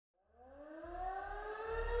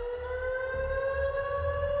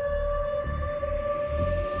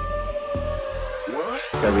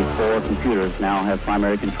every 4 computers now have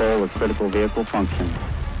primary control of critical vehicle functions.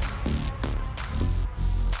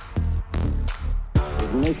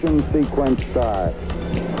 Ignition sequence start.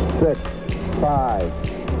 6, 5,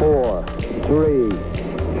 4, 3,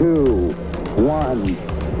 2, 1,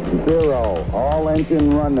 0. All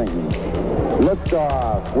engine running.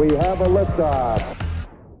 Liftoff. We have a liftoff.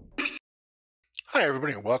 Hi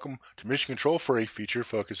everybody and welcome to Mission Control for a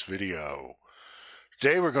feature-focused video.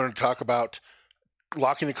 Today we're going to talk about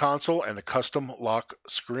locking the console and the custom lock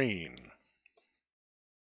screen.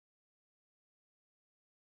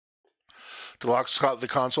 To lock the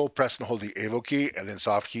console, press and hold the Avo key and then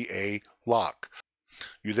soft key A, lock.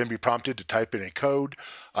 You then be prompted to type in a code.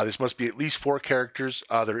 This must be at least 4 characters.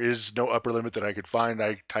 There is no upper limit that I could find.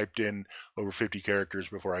 I typed in over 50 characters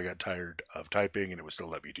before I got tired of typing, and it would still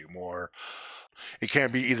let me do more. It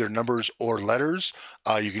can be either numbers or letters.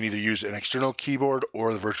 You can either use an external keyboard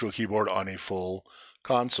or the virtual keyboard on a full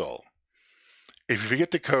console. If you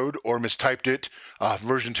forget the code or mistyped it,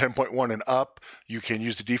 version 10.1 and up, you can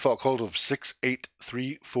use the default code of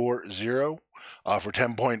 68340. For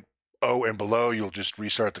 10.0 and below, you'll just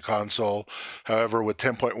restart the console. However, with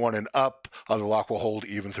 10.1 and up, the lock will hold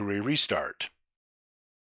even through a restart.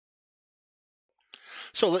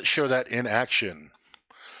 So let's show that in action.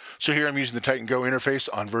 So here I'm using the Titan Go interface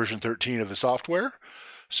on version 13 of the software.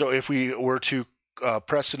 So if we were to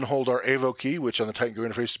press and hold our Avo key, which on the Titan Go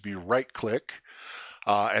interface would be right click,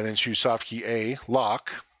 and then choose soft key A,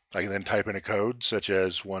 lock, I can then type in a code such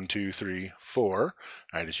as 1, 2, 3, 4.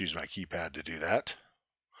 I just use my keypad to do that.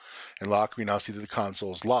 And lock, we now see that the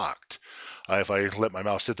console is locked. If I let my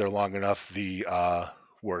mouse sit there long enough, the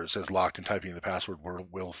where it says locked and typing the password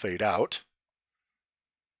will fade out.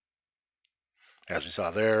 As we saw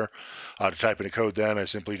there, to type in a code then, I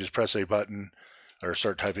simply just press a button or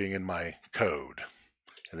start typing in my code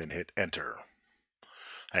and then hit enter.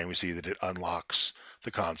 And we see that it unlocks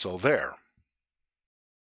the console there.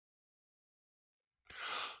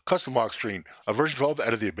 Custom lock screen. Version 12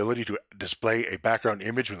 added the ability to display a background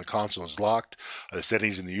image when the console is locked. The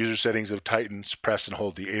settings in the user settings of Titan, press and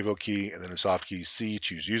hold the Avo key and then the soft key C,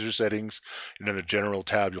 choose user settings. And in the general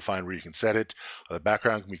tab, you'll find where you can set it. The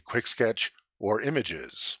background can be quick sketch or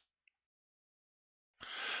images.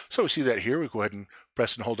 So we see that here. We go ahead and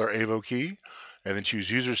press and hold our Avo key and then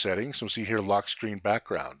choose user settings. We'll see here lock screen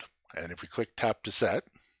background. And if we click tap to set,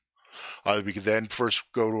 we could then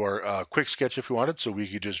first go to our quick sketch if we wanted. So we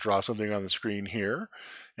could just draw something on the screen here,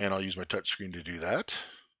 and I'll use my touch screen to do that.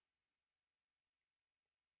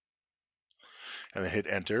 And then hit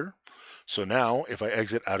enter. So now if I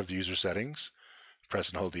exit out of the user settings, press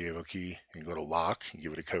and hold the Avo key and go to lock and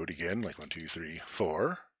give it a code again, like 1, 2, 3,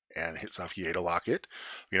 4, and hit soft key A to lock it.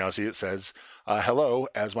 We now see it says hello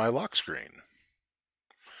as my lock screen.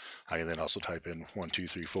 I can then also type in 1, 2,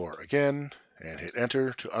 3, 4 again and hit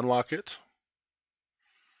enter to unlock it.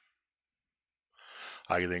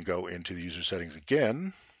 I can then go into the user settings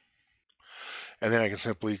again, and then I can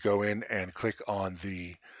simply go in and click on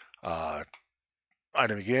the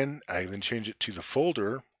item again. I then change it to the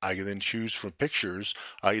folder. I can then choose from pictures,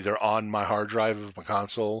 either on my hard drive of my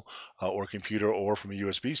console or computer, or from a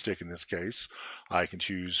USB stick in this case. I can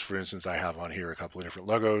choose, for instance, I have on here a couple of different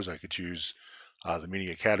logos. I could choose the Mini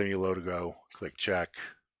Academy logo, click check.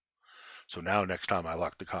 So now next time I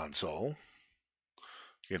lock the console,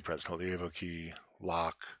 again, press and hold the Avo key,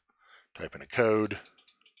 lock, type in a code,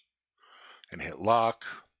 and hit lock.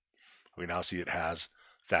 We now see it has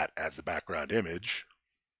that as the background image.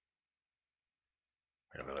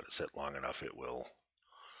 And if I let it sit long enough, it will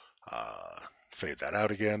fade that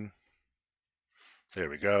out again. There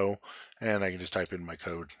we go. And I can just type in my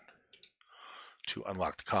code to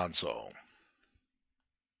unlock the console.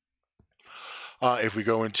 If we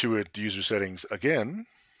go into it, user settings again,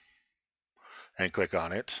 and click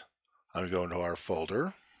on it, I'm going to go into our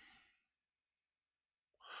folder,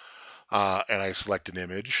 and I select an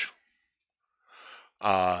image.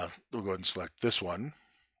 We'll go ahead and select this one.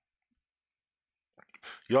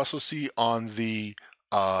 You also see on the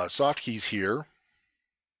soft keys here,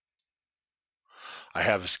 I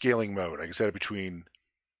have a scaling mode. I can set it between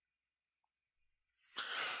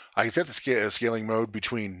I can set the scaling mode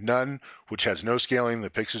between none, which has no scaling. The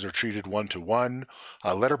pixels are treated 1:1.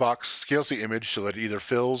 Letterbox scales the image so that it either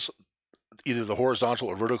fills either the horizontal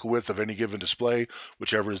or vertical width of any given display,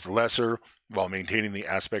 whichever is the lesser, while maintaining the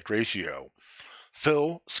aspect ratio.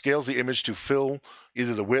 Fill scales the image to fill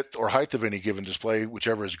either the width or height of any given display,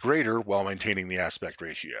 whichever is greater, while maintaining the aspect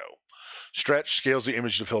ratio. Stretch scales the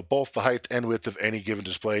image to fill both the height and width of any given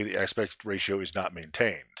display. The aspect ratio is not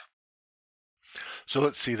maintained. So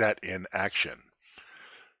let's see that in action.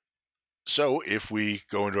 So if we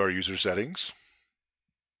go into our user settings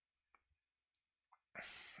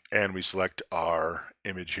and we select our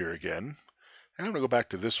image here again, and I'm going to go back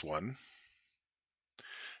to this one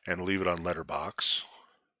and leave it on letterbox,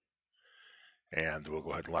 and we'll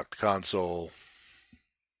go ahead and lock the console.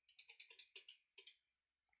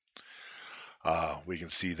 We can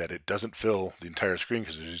see that it doesn't fill the entire screen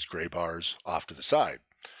because there's these gray bars off to the side.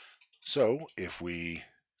 So if we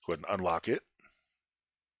go ahead and unlock it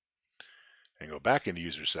and go back into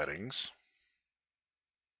user settings,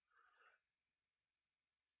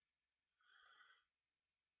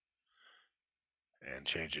 and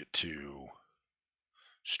change it to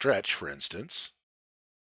stretch, for instance,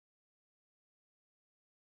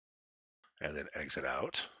 and then exit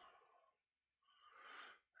out,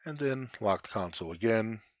 and then lock the console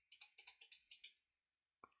again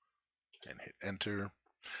and hit enter.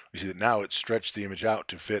 We see that now it's stretched the image out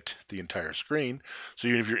to fit the entire screen. So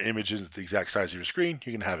even if your image isn't the exact size of your screen,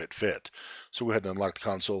 you can have it fit. So go ahead and unlock the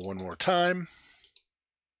console one more time.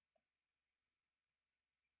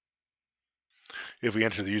 If we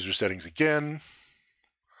enter the user settings again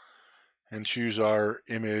and choose our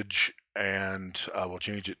image, and we'll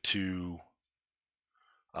change it to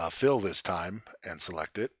fill this time and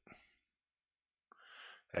select it,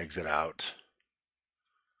 exit out,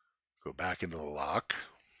 go back into the lock.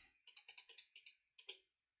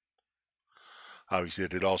 Obviously,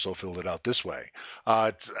 it also filled it out this way.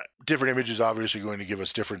 Different images obviously going to give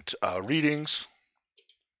us different readings.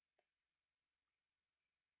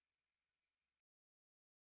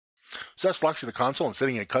 So that's locking the console and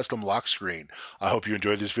setting a custom lock screen. I hope you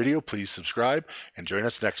enjoyed this video. Please subscribe and join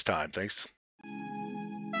us next time. Thanks.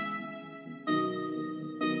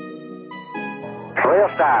 Wheel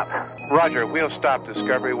stop. Roger, wheel stop,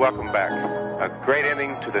 Discovery. Welcome back. A great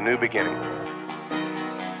ending to the new beginning.